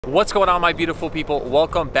What's going on, my beautiful people?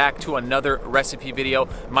 Welcome back to another recipe video.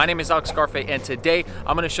 My name is Alex Garfe, and today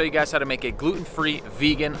I'm going to show you guys how to make a gluten-free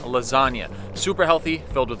vegan lasagna. Super healthy,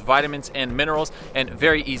 filled with vitamins and minerals, and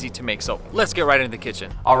very easy to make. So let's get right into the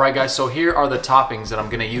kitchen. All right, guys, so here are the toppings that I'm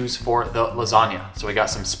going to use for the lasagna. So we got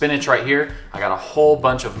some spinach right here. I got a whole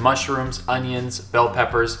bunch of mushrooms, onions, bell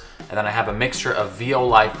peppers, and then I have a mixture of VO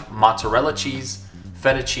Life mozzarella cheese,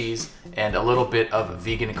 feta cheese, and a little bit of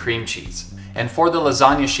vegan cream cheese. And for the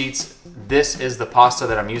lasagna sheets, this is the pasta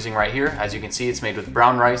that I'm using right here. As you can see, it's made with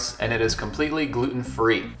brown rice and it is completely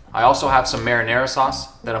gluten-free. I also have some marinara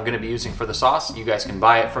sauce that I'm gonna be using for the sauce. You guys can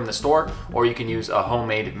buy it from the store or you can use a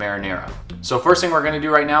homemade marinara. So first thing we're gonna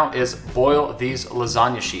do right now is boil these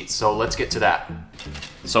lasagna sheets. So let's get to that.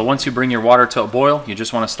 So once you bring your water to a boil, you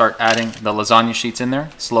just wanna start adding the lasagna sheets in there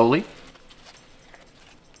slowly.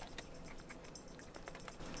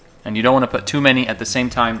 And you don't want to put too many at the same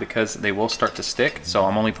time because they will start to stick. So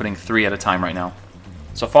I'm only putting 3 at a time right now.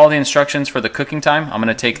 So follow the instructions for the cooking time. I'm going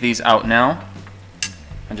to take these out now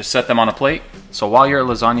and just set them on a plate. So while your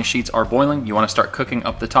lasagna sheets are boiling, you want to start cooking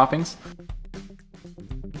up the toppings.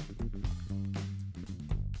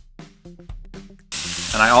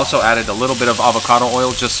 And I also added a little bit of avocado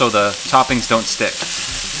oil just so the toppings don't stick.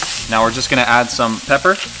 Now we're just going to add some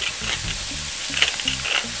pepper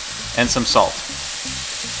and some salt.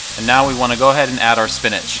 And now we want to go ahead and add our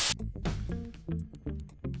spinach.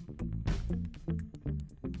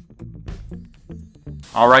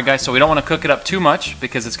 Alright guys, so we don't want to cook it up too much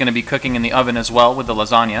because it's going to be cooking in the oven as well with the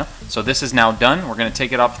lasagna. So this is now done. We're going to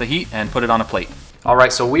take it off the heat and put it on a plate.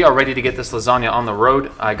 Alright, so we are ready to get this lasagna on the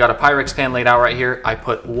road. I got a Pyrex pan laid out right here. I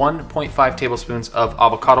put 1.5 tablespoons of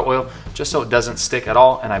avocado oil just so it doesn't stick at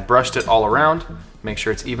all, and I brushed it all around. Make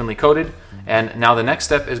sure it's evenly coated. And now the next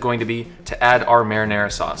step is going to be to add our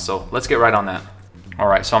marinara sauce. So let's get right on that. All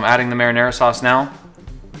right, so I'm adding the marinara sauce now.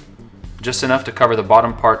 Just enough to cover the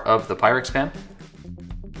bottom part of the Pyrex pan.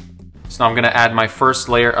 So now I'm gonna add my first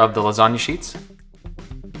layer of the lasagna sheets.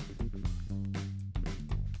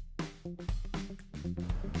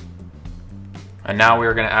 And now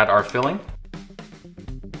we're gonna add our filling.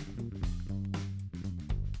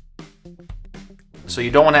 So you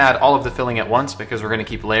don't want to add all of the filling at once because we're going to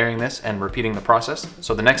keep layering this and repeating the process.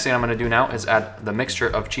 So the next thing I'm going to do now is add the mixture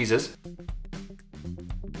of cheeses.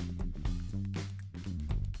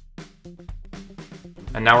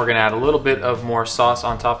 And now we're going to add a little bit of more sauce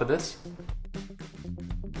on top of this.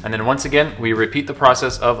 And then once again, we repeat the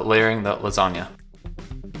process of layering the lasagna.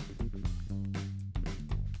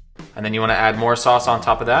 And then you want to add more sauce on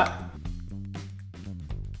top of that.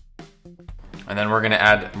 And then we're going to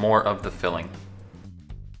add more of the filling.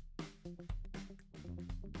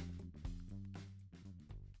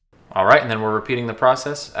 All right, and then we're repeating the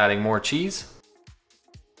process, adding more cheese.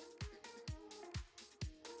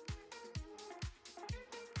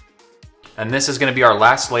 And this is gonna be our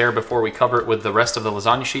last layer before we cover it with the rest of the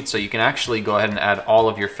lasagna sheet, so you can actually go ahead and add all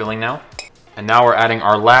of your filling now. And now we're adding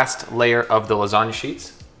our last layer of the lasagna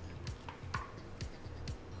sheets.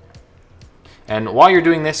 And while you're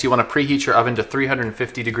doing this, you wanna preheat your oven to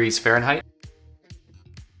 350 degrees Fahrenheit.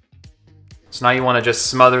 So now you want to just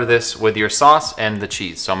smother this with your sauce and the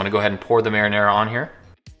cheese. So I'm going to go ahead and pour the marinara on here.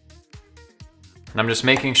 And I'm just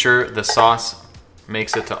making sure the sauce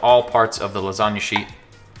makes it to all parts of the lasagna sheet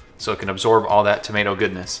so it can absorb all that tomato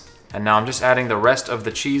goodness. And now I'm just adding the rest of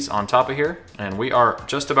the cheese on top of here, and we are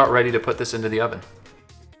just about ready to put this into the oven.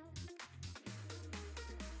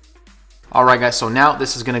 Alright guys, so now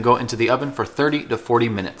this is going to go into the oven for 30 to 40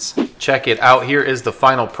 minutes. Check it out, here is the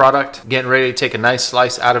final product. Getting ready to take a nice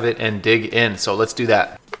slice out of it and dig in, so let's do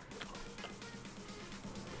that.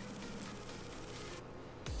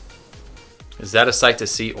 Is that a sight to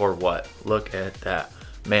see or what? Look at that.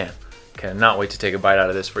 Man, cannot wait to take a bite out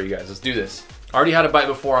of this for you guys. Let's do this. I already had a bite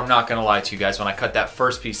before, I'm not gonna lie to you guys, when I cut that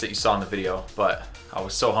first piece that you saw in the video, but I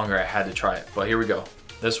was so hungry I had to try it. But here we go.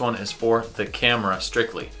 This one is for the camera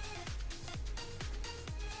strictly.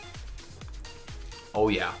 Oh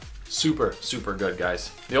yeah, super, super good,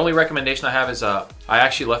 guys. The only recommendation I have is I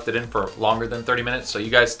actually left it in for longer than 30 minutes, so you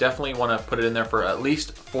guys definitely want to put it in there for at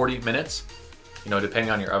least 40 minutes, you know, depending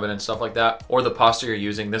on your oven and stuff like that, or the pasta you're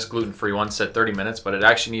using. This gluten-free one said 30 minutes, but it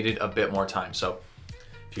actually needed a bit more time. So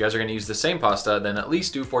if you guys are going to use the same pasta, then at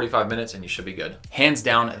least do 45 minutes and you should be good. Hands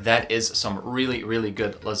down, that is some really, really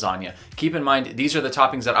good lasagna. Keep in mind, these are the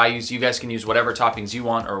toppings that I use. You guys can use whatever toppings you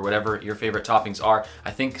want or whatever your favorite toppings are.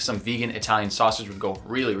 I think some vegan Italian sausage would go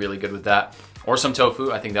really, really good with that. Or some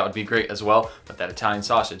tofu, I think that would be great as well, but that Italian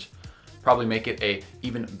sausage, probably make it a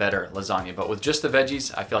even better lasagna. But with just the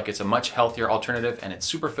veggies, I feel like it's a much healthier alternative, and it's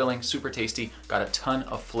super filling, super tasty, got a ton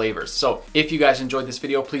of flavors. So if you guys enjoyed this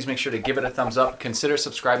video, please make sure to give it a thumbs up. Consider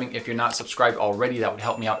subscribing if you're not subscribed already. That would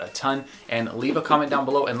help me out a ton. And leave a comment down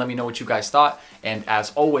below and let me know what you guys thought. And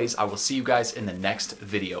as always, I will see you guys in the next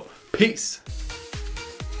video. Peace.